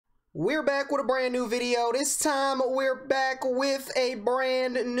We're back with a brand new video. This time we're back with a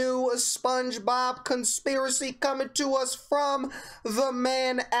brand new SpongeBob conspiracy coming to us from the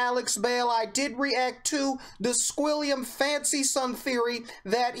man Alex Bale. I did react to the Squilliam Fancy Son theory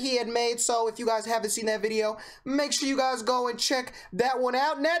that he had made, so if you guys haven't seen that video, make sure you guys go and check that one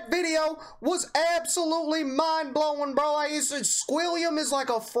out. And that video was absolutely mind-blowing, bro. Squilliam is like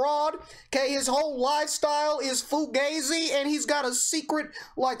a fraud. Okay, his whole lifestyle is fugazi, and he's got a secret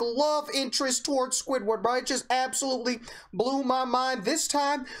like love interest towards Squidward, bro. It just absolutely blew my mind. This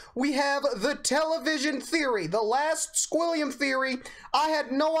time we have the television theory. The last Squilliam theory, I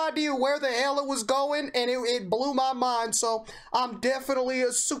had no idea where the hell it was going, and it blew my mind. So I'm definitely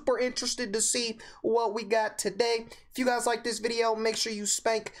super interested to see what we got today. If you guys like this video, make sure you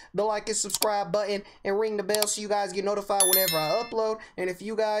spank the like and subscribe button and ring the bell so you guys get notified whenever I upload. And if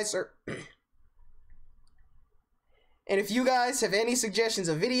you guys are And if you guys have any suggestions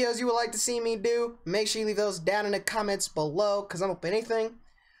of videos you would like to see me do, make sure you leave those down in the comments below, because I'm open to anything.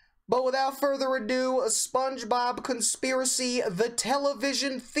 But without further ado, a SpongeBob conspiracy, the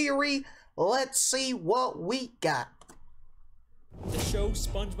television theory. Let's see what we got. The show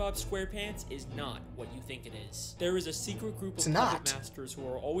SpongeBob SquarePants is not what you think it is. There is a secret group of puppet masters who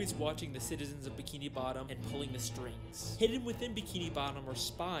are always watching the citizens of Bikini Bottom and pulling the strings. Hidden within Bikini Bottom are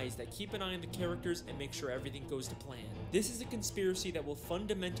spies that keep an eye on the characters and make sure everything goes to plan. This is a conspiracy that will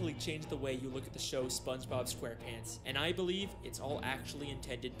fundamentally change the way you look at the show SpongeBob SquarePants, and I believe it's all actually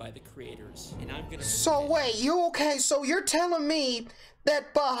intended by the creators. And I'm gonna— So wait, so you're telling me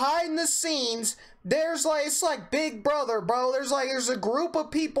that behind the scenes, there's like, it's like Big Brother, bro. There's a group of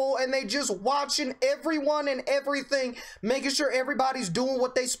people and they just watching everyone and everything, making sure everybody's doing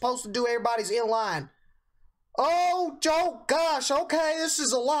what they supposed to do, everybody's in line. Oh, Joe, gosh, okay, this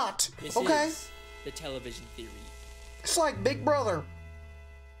is a lot. This okay. is the television theory. It's like Big Brother.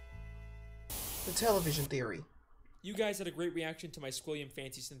 The television theory. You guys had a great reaction to my Squilliam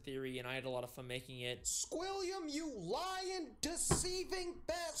Fancy Son theory, and I had a lot of fun making it. Squilliam, you lying, deceiving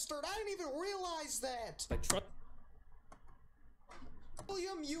bastard! I didn't even realize that!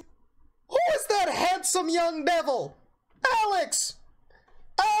 Squilliam, you— Who is that handsome young devil? Alex!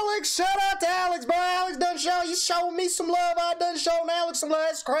 Alex, shout out to Alex, bro. Alex done showing me some love. I done showing Alex some love.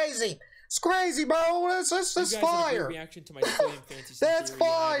 That's crazy. It's crazy, bro. That's fire. Reaction to my Squilliam Fancy Son That's theory,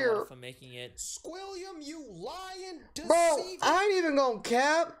 fire. And making it. Squilliam, you lying, bro. I ain't even gonna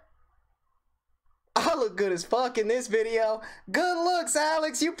cap. I look good as fuck in this video. Good looks,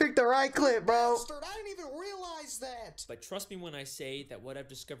 Alex. You picked the right clip, bro. Bastard, I didn't even realize that. But trust me when I say that what I've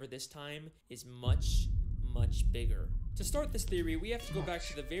discovered this time is much, much bigger. To start this theory, we have to go back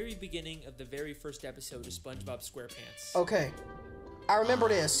to the very beginning of the very first episode of SpongeBob SquarePants. Okay. I remember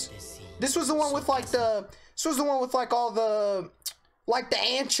this. This was the one with like all the the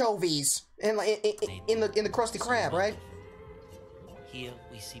anchovies in the Krusty Krab, right? Here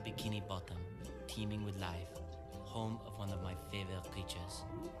we see Bikini Bottom, teeming with life, home of one of my favorite creatures,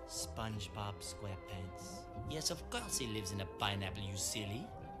 SpongeBob SquarePants. Yes, of course he lives in a pineapple, you silly.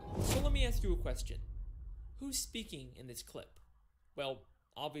 So let me ask you a question. Who's speaking in this clip? Well,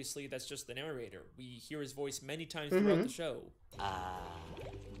 obviously that's just the narrator. We hear his voice many times throughout the show.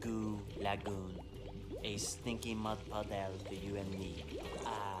 Goo Lagoon, a stinky mud puddle for you and me.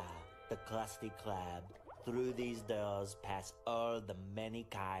 The Krusty Krab. Through these doors pass all the many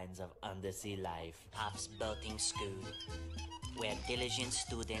kinds of undersea life. Puff's boating school, where diligent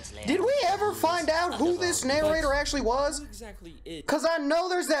students learn. Did we ever find out who this narrator actually was? Who exactly is? Cause I know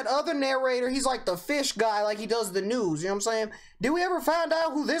there's that other narrator. He's like the fish guy, like he does the news. You know what I'm saying? Did we ever find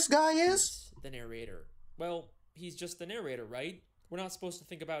out who this guy is? The narrator. Well, he's just the narrator, right? We're not supposed to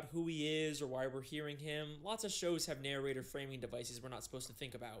think about who he is or why we're hearing him. Lots of shows have narrator framing devices we're not supposed to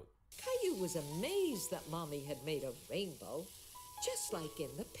think about. Caillou was amazed that Mommy had made a rainbow, just like in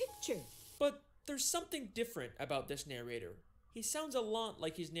the picture. But there's something different about this narrator. He sounds a lot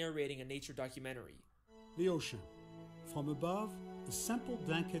like he's narrating a nature documentary. The ocean. From above, a simple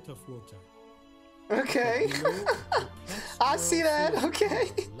blanket of water. Okay. I see that. Okay.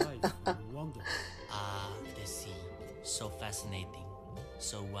 Life and wonder. The sea. So fascinating.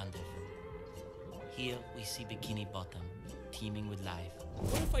 So wonderful. Here we see Bikini Bottom, teeming with life.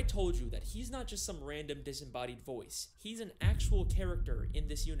 What if I told you that he's not just some random disembodied voice? He's an actual character in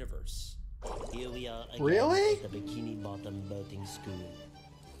this universe. Here we are again at the Bikini Bottom boating school.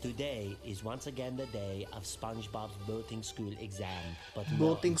 Today is once again the day of SpongeBob's boating school exam. But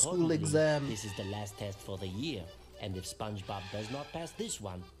boating school exam. This is the last test for the year. And if SpongeBob does not pass this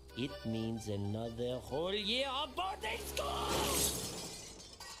one, it means another whole year of boating school!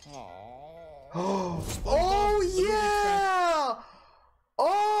 Oh yeah!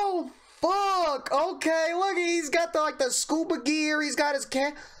 Oh Okay, look, he's got the, like, the scuba gear. He's got his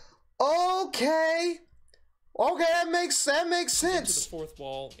cat. Okay. Okay, that makes sense. Into the fourth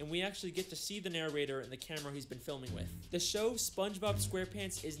wall, and we actually get to see the narrator and the camera he's been filming with. The show SpongeBob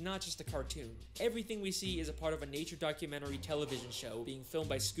SquarePants is not just a cartoon. Everything we see is a part of a nature documentary television show being filmed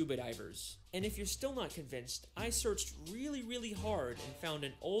by scuba divers. And if you're still not convinced, I searched really hard and found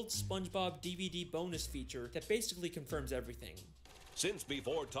an old SpongeBob DVD bonus feature that basically confirms everything. Since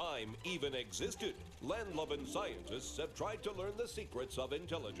before time even existed, land-loving scientists have tried to learn the secrets of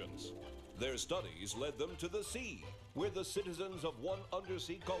intelligence. Their studies led them to the sea, where the citizens of one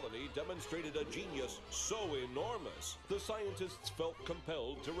undersea colony demonstrated a genius so enormous, the scientists felt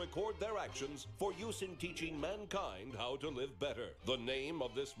compelled to record their actions for use in teaching mankind how to live better. The name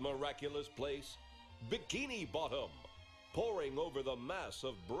of this miraculous place? Bikini Bottom. Poring over the mass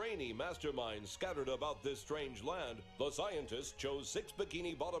of brainy masterminds scattered about this strange land, the scientists chose 6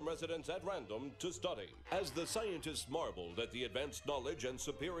 Bikini Bottom residents at random to study. As the scientists marveled at the advanced knowledge and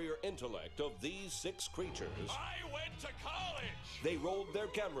superior intellect of these 6 creatures, I went to college! They rolled their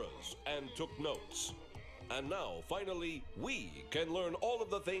cameras and took notes. And now, finally, we can learn all of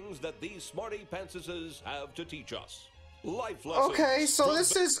the things that these smarty pantsuses have to teach us. Life lessons. Okay, so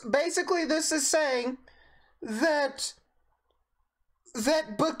this is saying that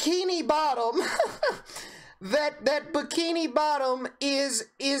Bikini Bottom, that Bikini Bottom is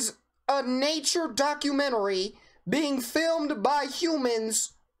a nature documentary being filmed by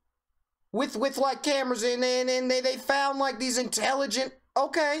humans with like cameras and they found like these intelligent.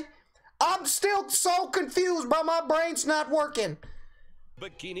 Okay, I'm still so confused, bro. My brain's not working.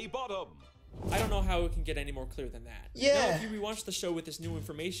 Bikini Bottom. I don't know how it can get any more clear than that. Yeah. Now, if you rewatch the show with this new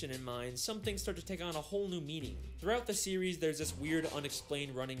information in mind, some things start to take on a whole new meaning. Throughout the series, there's this weird,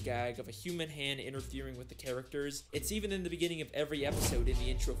 unexplained running gag of a human hand interfering with the characters. It's even in the beginning of every episode in the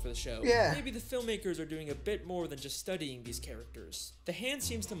intro for the show. Yeah. Maybe the filmmakers are doing a bit more than just studying these characters. The hand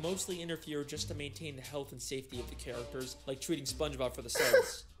seems to mostly interfere just to maintain the health and safety of the characters, like treating SpongeBob for the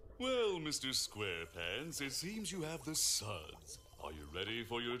suds. Well, Mr. SquarePants, it seems you have the suds. Are you ready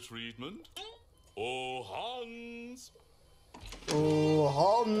for your treatment? Oh, Hans! Oh,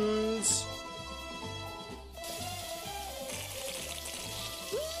 Hans!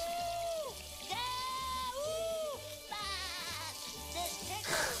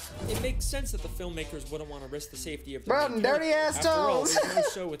 It makes sense that the filmmakers wouldn't want to risk the safety of Bro, their main dirty character. ass After all, toes. there's no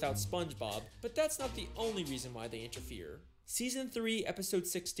show without SpongeBob, but that's not the only reason why they interfere. Season 3, Episode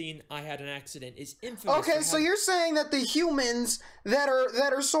 16, I Had an Accident, is infamous. Okay, so you're saying that the humans that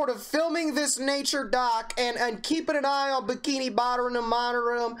are sort of filming this nature doc and keeping an eye on Bikini Bottom and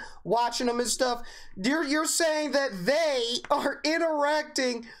monitoring them, watching them and stuff, you're saying that they are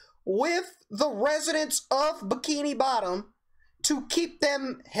interacting with the residents of Bikini Bottom to keep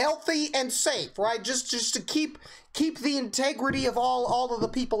them healthy and safe, right? Just to keep the integrity of all of the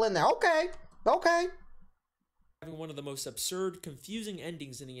people in there. Okay. Having one of the most absurd, confusing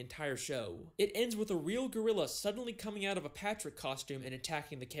endings in the entire show. It ends with a real gorilla suddenly coming out of a Patrick costume and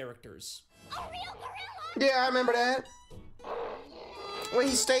attacking the characters. A real gorilla? Yeah, I remember that. When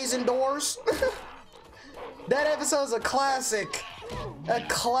he stays indoors. That episode's a classic. A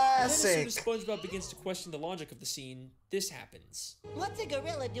classic. Then as soon as SpongeBob begins to question the logic of the scene, this happens. What's a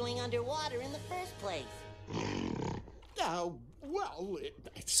gorilla doing underwater in the first place? Well,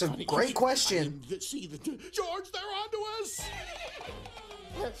 it's a great question. See, George, they're onto us!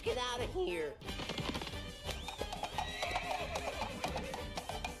 Let's get out of here.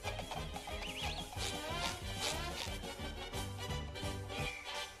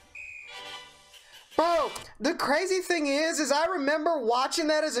 Bro, the crazy thing is I remember watching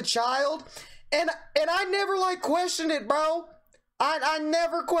that as a child, and I never like questioned it, bro. I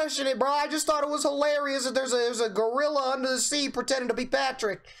never questioned it, bro. I just thought it was hilarious that there's a gorilla under the sea pretending to be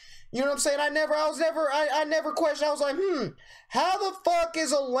Patrick. You know what I'm saying? I never questioned. I was like, how the fuck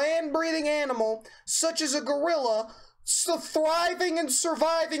is a land-breathing animal such as a gorilla thriving and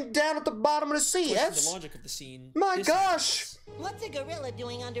surviving down at the bottom of the sea? That's the logic of the scene. My gosh. What's a gorilla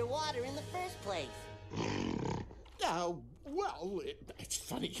doing underwater in the first place? Well, it's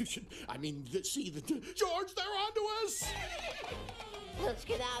funny you should. See, George, they're onto us! Let's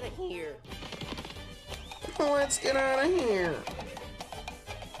get out of here. Let's get out of here.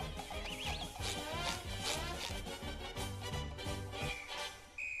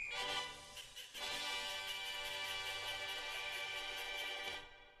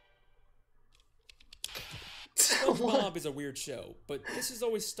 SpongeBob is a weird show, but this has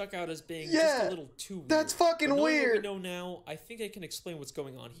always stuck out as being just a little too weird. That's fucking but knowing weird. what we know now, I think I can explain what's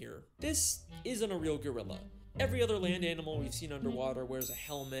going on here. This isn't a real gorilla. Every other land animal we've seen underwater wears a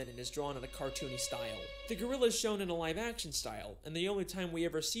helmet and is drawn in a cartoony style. The gorilla is shown in a live-action style, and the only time we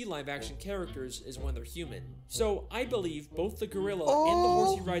ever see live-action characters is when they're human. So I believe both the gorilla and the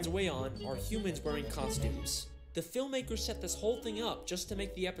horse he rides away on are humans wearing costumes. The filmmakers set this whole thing up just to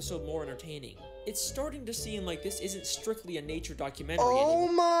make the episode more entertaining. It's starting to seem like this isn't strictly a nature documentary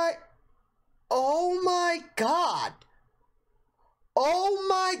anymore. Oh my god! Oh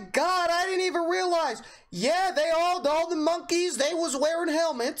my god, I didn't even realize. Yeah, all the monkeys, they was wearing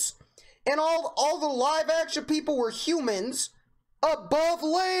helmets, and all the live action people were humans above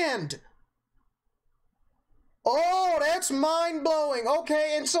land. Oh, that's mind-blowing.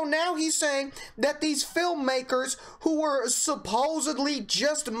 Okay, and so now he's saying that these filmmakers who were supposedly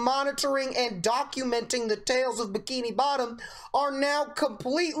just monitoring and documenting the tales of Bikini Bottom are now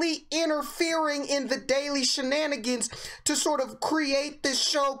completely interfering in the daily shenanigans to sort of create this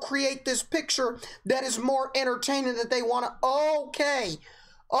show, create this picture that is more entertaining that they want to...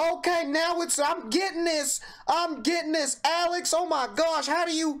 Okay, now I'm getting this. Alex, oh my gosh, how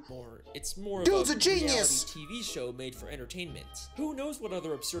do you... It's more Dude's of a genius. TV show made for entertainment. Who knows what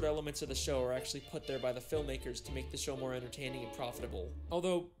other absurd elements of the show are actually put there by the filmmakers to make the show more entertaining and profitable.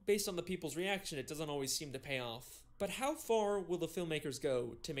 Although, based on the people's reaction, it doesn't always seem to pay off. But how far will the filmmakers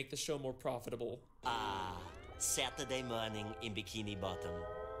go to make the show more profitable? Saturday morning in Bikini Bottom.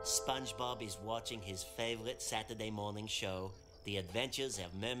 SpongeBob is watching his favorite Saturday morning show, The Adventures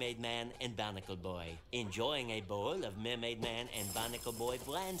of Mermaid Man and Barnacle Boy, enjoying a bowl of Mermaid Man and Barnacle Boy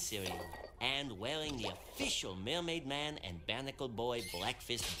bland cereal, and wearing the official Mermaid Man and Barnacle Boy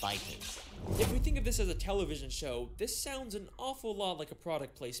Blackfist biters. If we think of this as a television show, this sounds an awful lot like a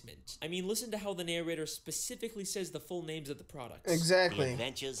product placement. I mean, listen to how the narrator specifically says the full names of the products. Exactly. The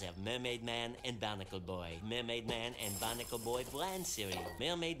Adventures of Mermaid Man and Barnacle Boy, Mermaid Man and Barnacle Boy bland cereal,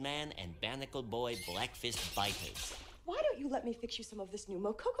 Mermaid Man and Barnacle Boy Blackfist biters. Why don't you let me fix you some of this new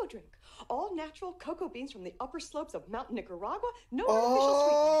Mococo drink? All natural cocoa beans from the upper slopes of Mount Nicaragua. No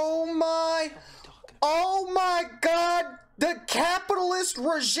artificial sweeteners. Oh my god! The capitalist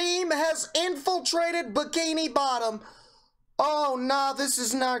regime has infiltrated Bikini Bottom. Oh nah, this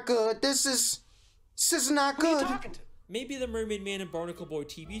is not good. This is not good. Who are you talking to? Maybe the Mermaid Man and Barnacle Boy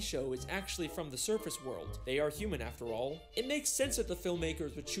TV show is actually from the surface world. They are human after all. It makes sense that the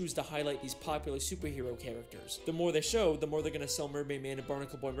filmmakers would choose to highlight these popular superhero characters. The more they show, the more they're gonna sell Mermaid Man and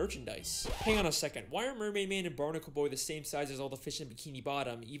Barnacle Boy merchandise. Hang on a second, why are Mermaid Man and Barnacle Boy the same size as all the fish in Bikini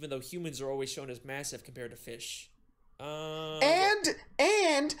Bottom, even though humans are always shown as massive compared to fish?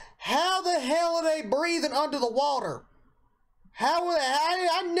 And how the hell are they breathing under the water?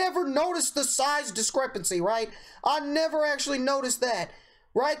 I never noticed the size discrepancy, right? I never actually noticed that,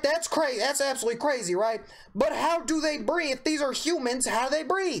 right? That's crazy. That's absolutely crazy, right? But how do they breathe? If these are humans, how do they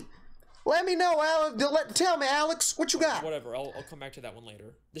breathe? Let me know, Alex. Tell me, Alex, what you got? Whatever, I'll come back to that one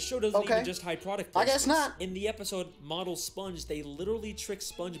later. The show doesn't even just hide product placements. I guess not. In the episode Model Sponge, they literally trick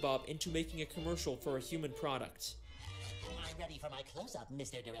SpongeBob into making a commercial for a human product. I'm ready for my close-up,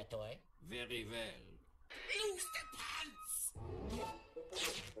 Mr. Director. Very well. Loose the pants!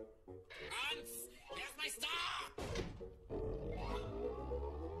 Hans, here's my star!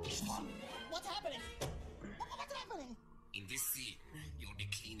 What's happening? What's happening? In this scene, you'll be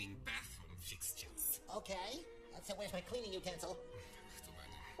cleaning bathroom fixtures. Okay. So where's my cleaning utensil?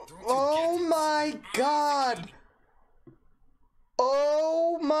 Oh my god!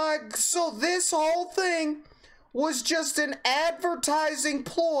 Oh my... So this whole thing was just an advertising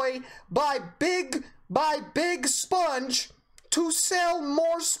ploy by Big Sponge to sell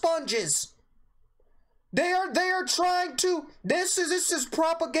more sponges. They are trying to... This is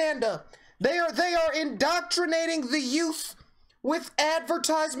propaganda. They are indoctrinating the youth with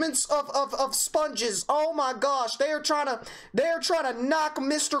advertisements of sponges. Oh my gosh, they are trying to knock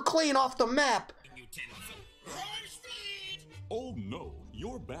Mr. Clean off the map. Oh no,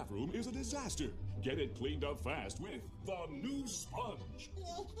 your bathroom is a disaster. Get it cleaned up fast with the new sponge.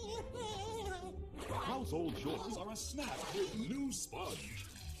 Household chores are a snap with new sponge.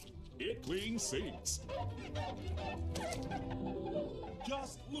 It cleans sinks.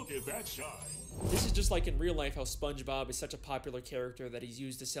 Just look at that shine. This is just like in real life how SpongeBob is such a popular character that he's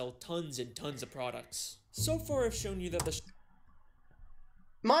used to sell tons and tons of products. So far I've shown you that the...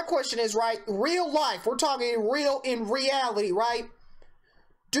 My question is, right, real life, we're talking in reality, right?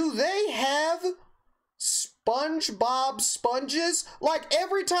 Do they have SpongeBob sponges. Like,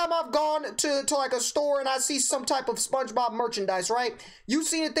 every time I've gone to like a store and I see some type of SpongeBob merchandise, right? You've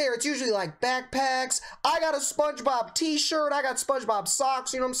seen it there. It's usually like backpacks. I got a SpongeBob t-shirt. I got SpongeBob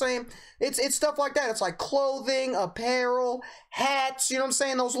socks, you know what I'm saying? It's stuff like that. It's like clothing, apparel, hats, you know what I'm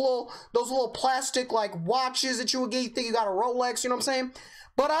saying? Those little plastic like watches that you would get. You think you got a Rolex, you know what I'm saying?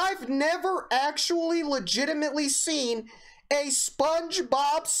 But I've never actually legitimately seen a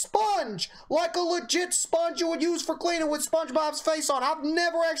SpongeBob sponge, like a legit sponge you would use for cleaning with SpongeBob's face on. I've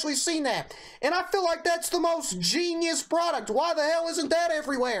never actually seen that. And I feel like that's the most genius product. Why the hell isn't that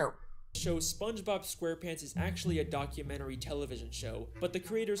everywhere? The show SpongeBob SquarePants is actually a documentary television show, but the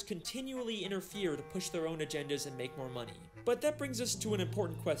creators continually interfere to push their own agendas and make more money. But that brings us to an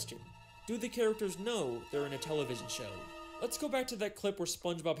important question. Do the characters know they're in a television show? Let's go back to that clip where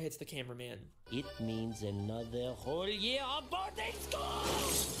SpongeBob hits the cameraman. It means another whole year of boarding school!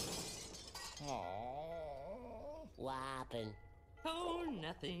 Aww. What happened? Oh,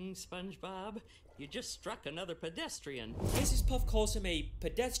 nothing, SpongeBob. You just struck another pedestrian. Mrs. Puff calls him a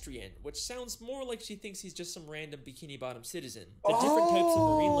pedestrian, which sounds more like she thinks he's just some random Bikini Bottom citizen. The different types of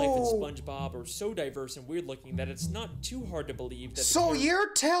marine life in SpongeBob are so diverse and weird looking that it's not too hard to believe that So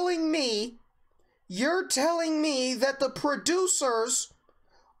you're telling me that the producers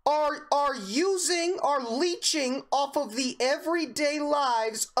are leeching off of the everyday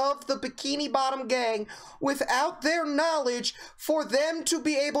lives of the Bikini Bottom gang without their knowledge for them to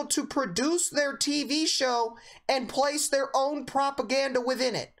be able to produce their TV show and place their own propaganda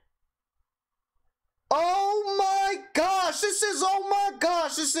within it. Oh my gosh, this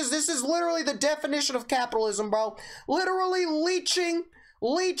is literally the definition of capitalism, bro. Literally leeching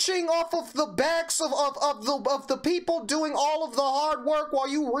off of the backs of the people doing all of the hard work while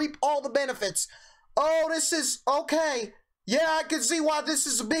you reap all the benefits. Oh, this is okay. Yeah, I can see why this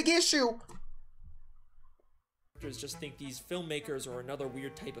is a big issue. Just think these filmmakers are another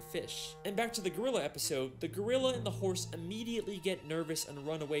weird type of fish. And back to the gorilla episode, the gorilla and the horse immediately get nervous and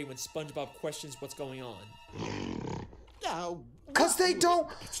run away when SpongeBob questions what's going on. Because they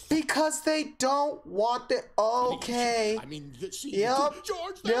don't want it. Okay. I mean, yep.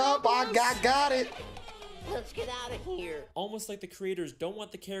 George, yep, I got it. Let's get out of here. Almost like the creators don't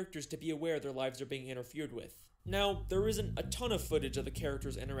want the characters to be aware their lives are being interfered with. Now, there isn't a ton of footage of the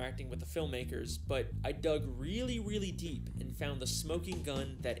characters interacting with the filmmakers, but I dug really, really deep and found the smoking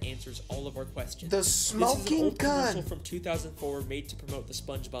gun that answers all of our questions. The smoking This is an old gun commercial from 2004 made to promote the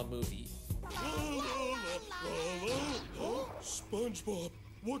SpongeBob movie. SpongeBob,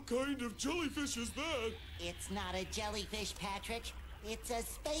 what kind of jellyfish is that? It's not a jellyfish, Patrick. It's a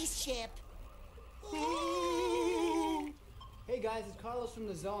spaceship. Hey guys, it's Carlos from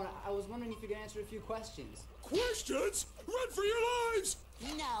the Zone. I was wondering if you could answer a few questions. Questions? Run for your lives!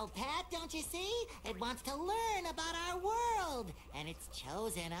 No, Pat, don't you see? It wants to learn about our world, and it's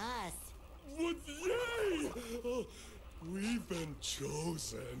chosen us. What? Yay! We've been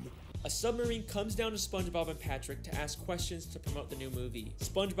chosen. A submarine comes down to SpongeBob and Patrick to ask questions to promote the new movie.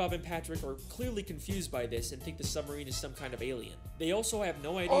 SpongeBob and Patrick are clearly confused by this and think the submarine is some kind of alien. They also have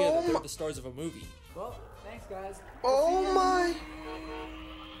no idea that they're the stars of a movie. Well, thanks guys. Oh my.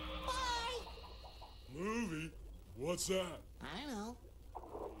 Bye. Movie? What's that? I don't know.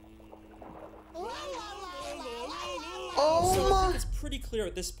 Oh so my. I think it's pretty clear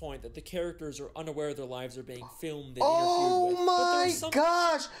at this point that the characters are unaware their lives are being filmed and oh interfered with. My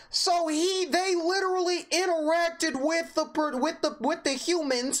gosh! So they literally interacted with the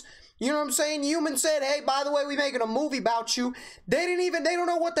humans. You know what I'm saying? Humans said, "Hey, by the way, we making a movie about you." They don't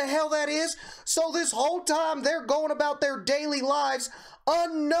know what the hell that is. So this whole time they're going about their daily lives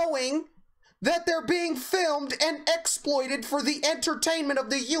unknowing that they're being filmed and exploited for the entertainment of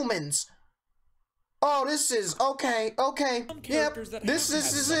the humans. Oh, this is okay. Yep, this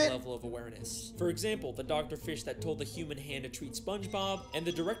is it. Level of awareness. For example, the Dr. Fish that told the human hand to treat SpongeBob, and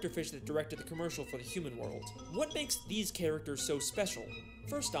the Director Fish that directed the commercial for the human world. What makes these characters so special?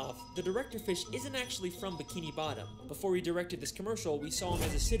 First off, the Director Fish isn't actually from Bikini Bottom. Before he directed this commercial, we saw him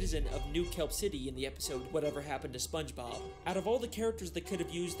as a citizen of New Kelp City in the episode Whatever Happened to SpongeBob. Out of all the characters they could have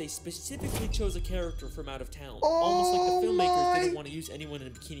used, they specifically chose a character from out of town. Almost like the filmmakers didn't want to use anyone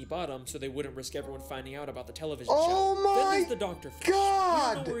in Bikini Bottom, so they wouldn't risk everyone finding out about the television show. Then there's the Dr. Fish. God!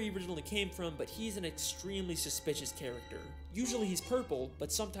 We don't know where he originally came from, but he's an extremely suspicious character. Usually he's purple,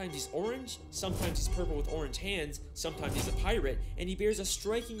 but sometimes he's orange, sometimes he's purple with orange hands, sometimes he's a pirate, and he bears a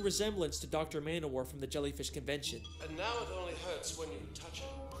striking resemblance to Dr. Manowar from the Jellyfish Convention. And now it only hurts when you touch it.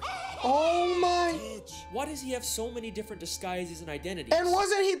 Oh my! Why does he have so many different disguises and identities? And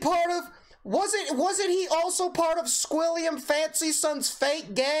wasn't he part of... Wasn't he also part of Squilliam Fancy Son's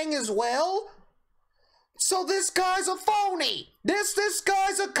fake gang as well? So this guy's a phony. This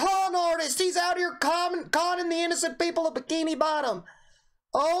guy's a con artist. He's out here conning the innocent people of Bikini Bottom.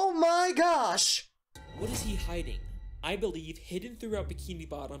 Oh my gosh. What is he hiding? I believe hidden throughout Bikini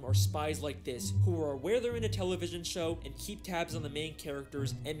Bottom are spies like this, who are aware they're in a television show and keep tabs on the main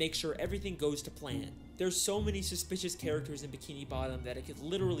characters and make sure everything goes to plan. There's so many suspicious characters in Bikini Bottom that it could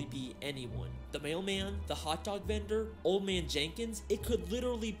literally be anyone. The mailman, the hot dog vendor, Old Man Jenkins, it could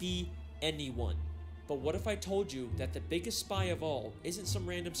literally be anyone. But what if I told you that the biggest spy of all isn't some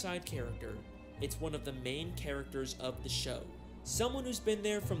random side character? It's one of the main characters of the show. Someone who's been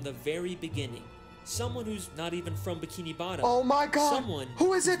there from the very beginning. Someone who's not even from Bikini Bottom. Oh my god. Someone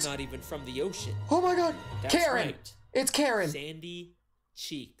who is it? Who's not even from the ocean. Oh my god. That's Karen. Right. It's Karen. Sandy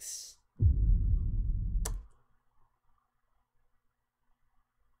Cheeks.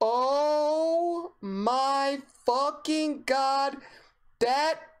 Oh my fucking god.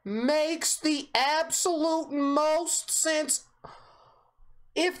 That makes the absolute most sense.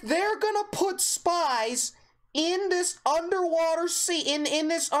 If they're gonna put spies in this underwater in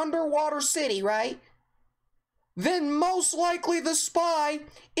this underwater city, right? Then most likely the spy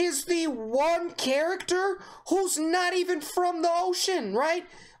is the one character who's not even from the ocean, right?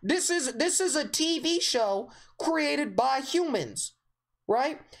 This is a TV show created by humans,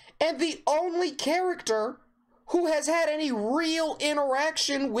 right? And the only character who has had any real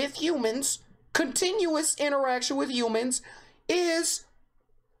interaction with humans, continuous interaction with humans, is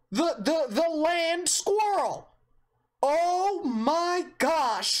the land squirrel. Oh my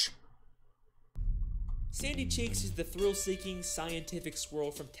gosh. Sandy Cheeks is the thrill-seeking scientific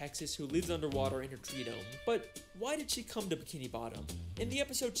squirrel from Texas who lives underwater in her tree dome. But why did she come to Bikini Bottom? In the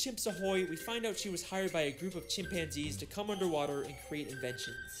episode Chimps Ahoy, we find out she was hired by a group of chimpanzees to come underwater and create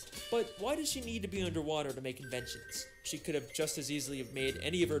inventions. But why does she need to be underwater to make inventions? She could have just as easily have made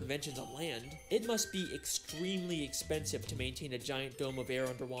any of her inventions on land. It must be extremely expensive to maintain a giant dome of air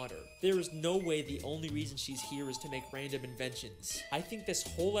underwater. There is no way the only reason she's here is to make random inventions. I think this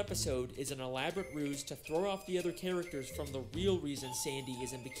whole episode is an elaborate ruse to throw off the other characters from the real reason Sandy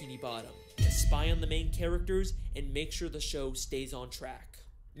is in Bikini Bottom. To spy on the main characters and make sure the show stays on track.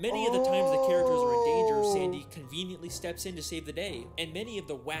 Many of the times the characters are in danger, Sandy conveniently steps in to save the day, and many of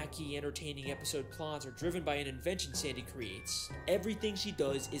the wacky, entertaining episode plots are driven by an invention Sandy creates. Everything she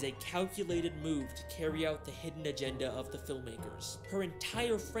does is a calculated move to carry out the hidden agenda of the filmmakers. Her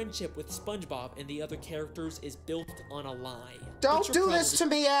entire friendship with SpongeBob and the other characters is built on a lie. Don't do this to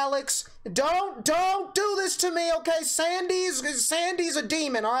me, Alex. Don't do this to me, okay? Sandy's a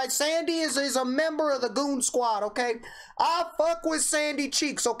demon, all right? Sandy is a member of the Goon Squad, okay? I fuck with Sandy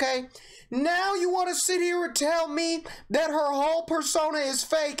Cheeks, okay? Now you want to sit here and tell me that her whole persona is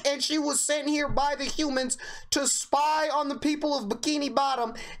fake and she was sent here by the humans to spy on the people of Bikini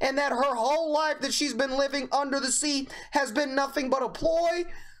Bottom and that her whole life that she's been living under the sea has been nothing but a ploy?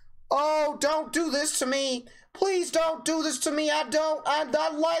 Oh, don't do this to me. Please don't do this to me. I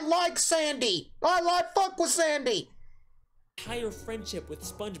like Sandy. I fuck with Sandy. Entire friendship with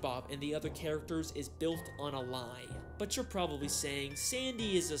SpongeBob and the other characters is built on a lie. But you're probably saying,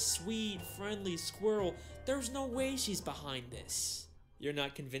 Sandy is a sweet, friendly squirrel. There's no way she's behind this. You're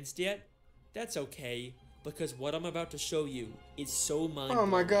not convinced yet? That's okay, because what I'm about to show you is so mind-blowing. Oh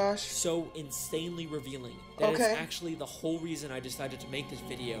my gosh. So insanely revealing that it's actually the whole reason I decided to make this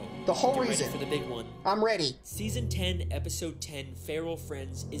video. The whole Get reason. ready for the big one. I'm ready. Season 10, Episode 10, Feral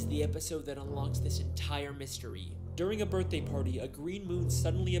Friends, is the episode that unlocks this entire mystery. During a birthday party, a green moon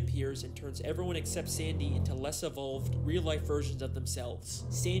suddenly appears and turns everyone except Sandy into less evolved, real-life versions of themselves.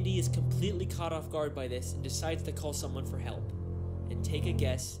 Sandy is completely caught off guard by this and decides to call someone for help. And take a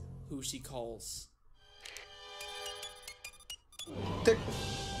guess who she calls. The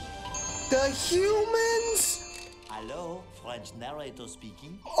humans? Hello, French narrator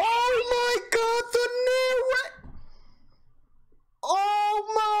speaking. Oh my god, the narrator! Oh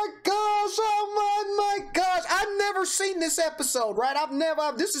my gosh, oh my gosh. I've never seen this episode, right?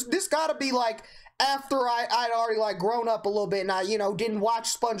 This gotta be like after I'd already like grown up a little bit and I, didn't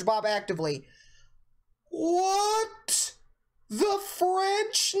watch SpongeBob actively. What? The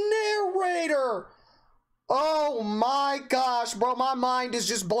French narrator. Oh my gosh, bro, my mind is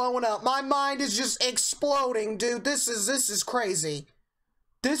just blowing up. My mind is just exploding, dude. This is crazy.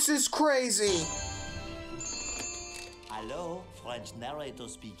 This is crazy. Hello, French narrator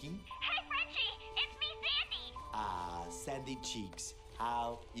speaking. Hey, Frenchie, it's me, Sandy. Ah, Sandy Cheeks.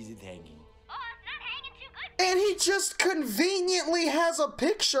 How is it hanging? Oh, it's not hanging too good. And he just conveniently has a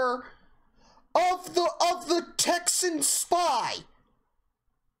picture of the Texan spy.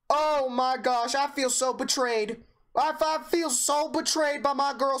 Oh my gosh, I feel so betrayed. I feel so betrayed by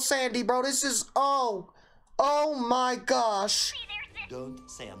my girl Sandy, bro. This is, oh Oh my gosh. Don't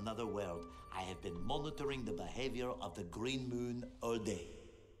say another word. I have been monitoring the behavior of the green moon all day.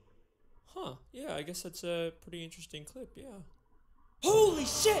 Huh, yeah, I guess that's a pretty interesting clip, yeah. Holy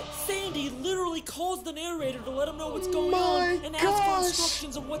shit! Sandy literally calls the narrator to let him know what's going on and asks for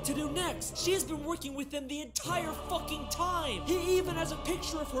instructions on what to do next. She has been working with them the entire fucking time. He even has a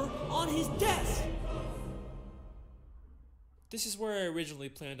picture of her on his desk. This is where I originally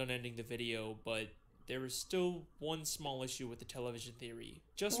planned on ending the video, but there is still one small issue with the television theory.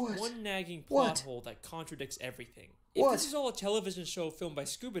 Just one nagging plot hole that contradicts everything. If this is all a television show filmed by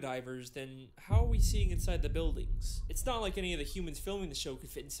scuba divers, then how are we seeing inside the buildings? It's not like any of the humans filming the show could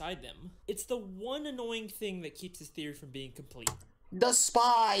fit inside them. It's the one annoying thing that keeps this theory from being complete. The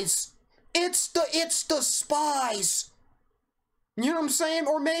spies. It's the spies. You know what I'm saying?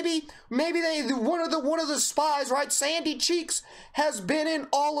 Or maybe one of the spies, right? Sandy Cheeks has been in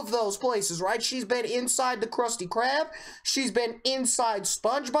all of those places, right? She's been inside the Krusty Krab. She's been inside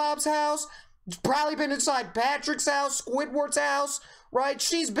SpongeBob's house. Probably been inside Patrick's house, Squidward's house, right?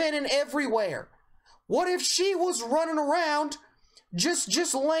 She's been in everywhere. What if she was running around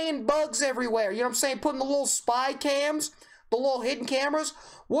just laying bugs everywhere? You know what I'm saying? Putting the little spy cams, the little hidden cameras.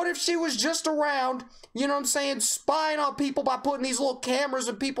 What if she was just around, you know what I'm saying, spying on people by putting these little cameras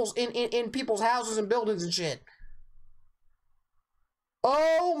in people's houses and buildings and shit?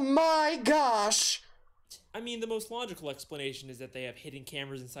 Oh my gosh. I mean, the most logical explanation is that they have hidden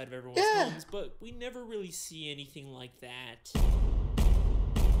cameras inside of everyone's homes, but we never really see anything like that.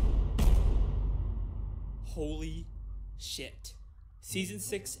 Holy shit. Season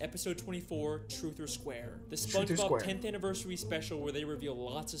 6, Episode 24, Truth or Square. The SpongeBob 10th Anniversary Special where they reveal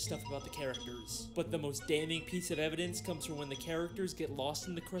lots of stuff about the characters. But the most damning piece of evidence comes from when the characters get lost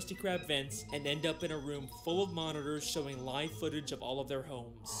in the Krusty Krab vents and end up in a room full of monitors showing live footage of all of their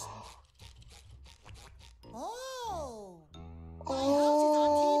homes. Oh!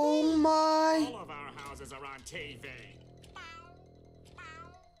 Oh my! All of our houses are on TV.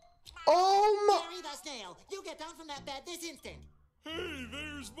 Oh my! Jerry the Snail, you get down from that bed this instant. Hey,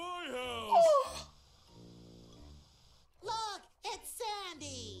 there's my house! Look, it's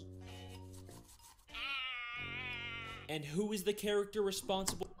Sandy! And who is the character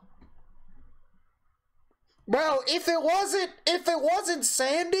responsible? Bro, if it wasn't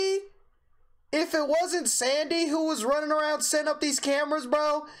Sandy who was running around setting up these cameras,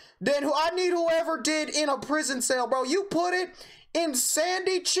 bro, then I need whoever did in a prison cell, bro. You put it in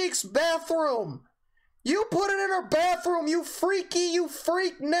Sandy Cheeks' bathroom. You put it in her bathroom, you freak,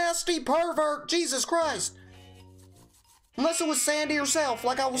 nasty pervert. Jesus Christ. Unless it was Sandy herself,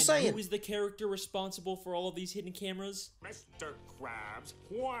 like I was saying. Who is the character responsible for all of these hidden cameras? Mr. Krabs,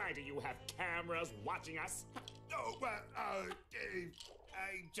 why do you have cameras watching us? Oh, well, I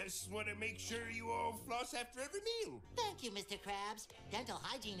just want to make sure you all floss after every meal. Thank you, Mr. Krabs. Dental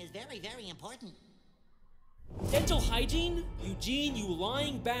hygiene is very, very important. Dental hygiene? Eugene, you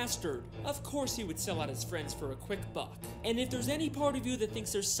lying bastard. Of course he would sell out his friends for a quick buck. And if there's any part of you that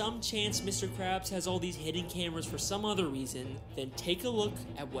thinks there's some chance Mr. Krabs has all these hidden cameras for some other reason, then take a look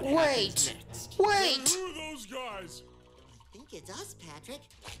at what happens next. Wait! Who are those guys? I think it's us, Patrick.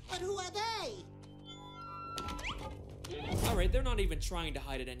 But who are they? Alright, they're not even trying to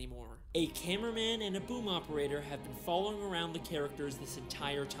hide it anymore. A cameraman and a boom operator have been following around the characters this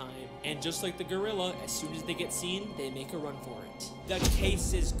entire time. And just like the gorilla, as soon as they get seen, they make a run for it. The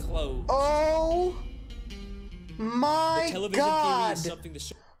case is closed. Oh my the television God. Theory is something to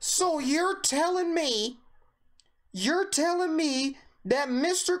show. So you're telling me that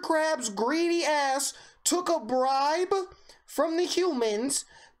Mr. Krabs' greedy ass took a bribe from the humans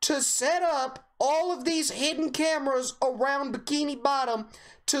to set up all of these hidden cameras around Bikini Bottom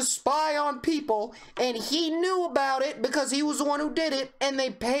to spy on people, and he knew about it because he was the one who did it, and they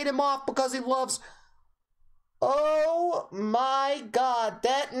paid him off because he loves... Oh my God,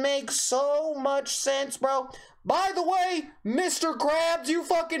 that makes so much sense, bro. By the way, Mr. Krabs, you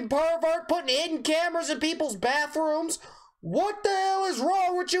fucking pervert, putting hidden cameras in people's bathrooms. What the hell is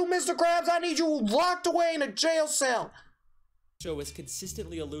wrong with you, Mr. Krabs? I need you locked away in a jail cell. Show is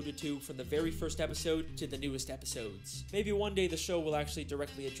consistently alluded to from the very first episode to the newest episodes. Maybe one day the show will actually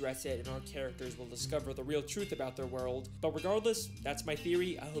directly address it and our characters will discover the real truth about their world. But regardless, that's my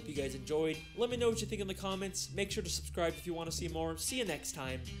theory. I hope you guys enjoyed. Let me know what you think in the comments. Make sure to subscribe if you want to see more. See you next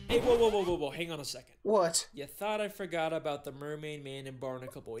time. Hey, whoa, hang on a second. What? You thought I forgot about the Mermaid Man and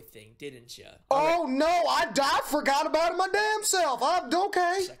Barnacle Boy thing, didn't you? Oh no, I forgot about it my damn self. I'm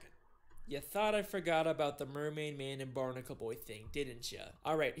okay. You thought I forgot about the Mermaid Man and Barnacle Boy thing, didn't ya?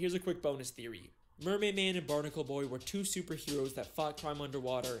 Alright, here's a quick bonus theory. Mermaid Man and Barnacle Boy were two superheroes that fought crime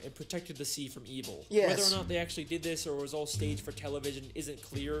underwater and protected the sea from evil. Yes. Whether or not they actually did this or was all staged for television isn't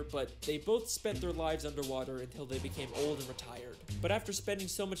clear, but they both spent their lives underwater until they became old and retired. But after spending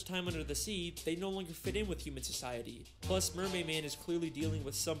so much time under the sea, they no longer fit in with human society. Plus, Mermaid Man is clearly dealing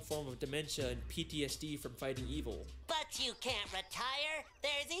with some form of dementia and PTSD from fighting evil. But you can't retire.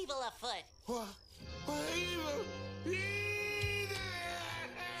 There's evil afoot. What evil?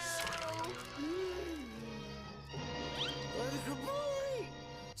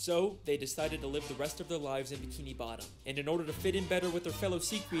 So, they decided to live the rest of their lives in Bikini Bottom. And in order to fit in better with their fellow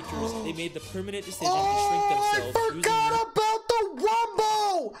sea creatures, they made the permanent decision to shrink themselves. I forgot about the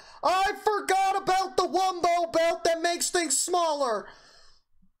Wumbo! I forgot about the Wumbo belt that makes things smaller.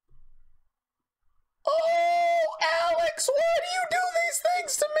 Oh, Alex, why do you do these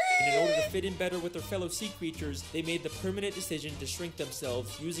things to me? And in order to fit in better with their fellow sea creatures, they made the permanent decision to shrink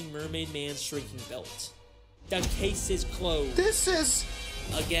themselves using Mermaid Man's shrinking belt. The case is closed. This is...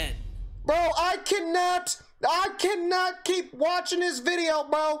 Again. Bro, I cannot keep watching this video,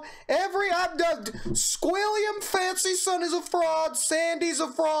 bro. Squilliam Fancy Son is a fraud, Sandy's a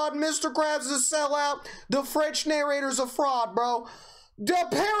fraud, Mr. Krabs is a sellout, the French narrator's a fraud, bro.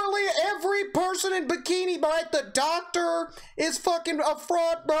 Apparently every person in bikini, right? The doctor is fucking a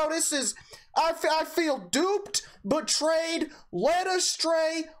fraud, bro. This is, I feel duped, betrayed, led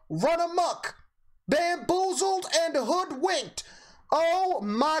astray, run amok, bamboozled, and hoodwinked. Oh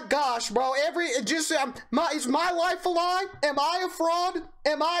my gosh, bro. Is my life a lie? Am I a fraud?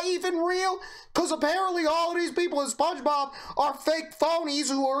 Am I even real? Because apparently all of these people in SpongeBob are fake phonies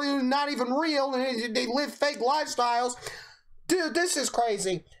who are not even real and they live fake lifestyles. Dude, this is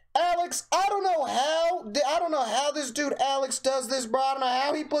crazy. Alex, I don't know how this dude Alex does this, bro. I don't know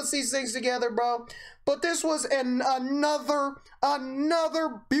how he puts these things together, bro. But this was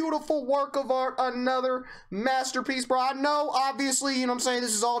another beautiful work of art, another masterpiece, bro. I know, obviously, you know what I'm saying,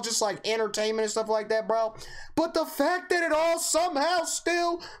 this is all just like entertainment and stuff like that, bro. But the fact that it all somehow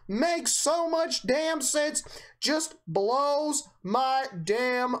still makes so much damn sense just blows my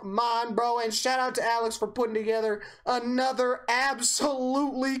damn mind, bro. And shout out to Alex for putting together another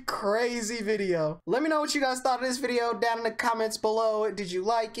absolutely crazy video. Let me know what you guys thought of this video down in the comments below. Did you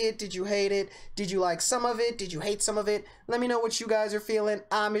like it? Did you hate it? Did you like some of it? Did you hate some of it? Let me know what you guys are feeling.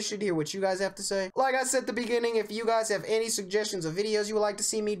 I'm interested to hear what you guys have to say. Like I said at the beginning, if you guys have any suggestions of videos you would like to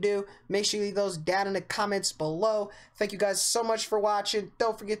see me do, make sure you leave those down in the comments below. Thank you guys so much for watching.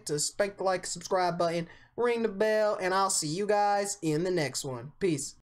 Don't forget to spank the like, subscribe button, ring the bell, and I'll see you guys in the next one. Peace.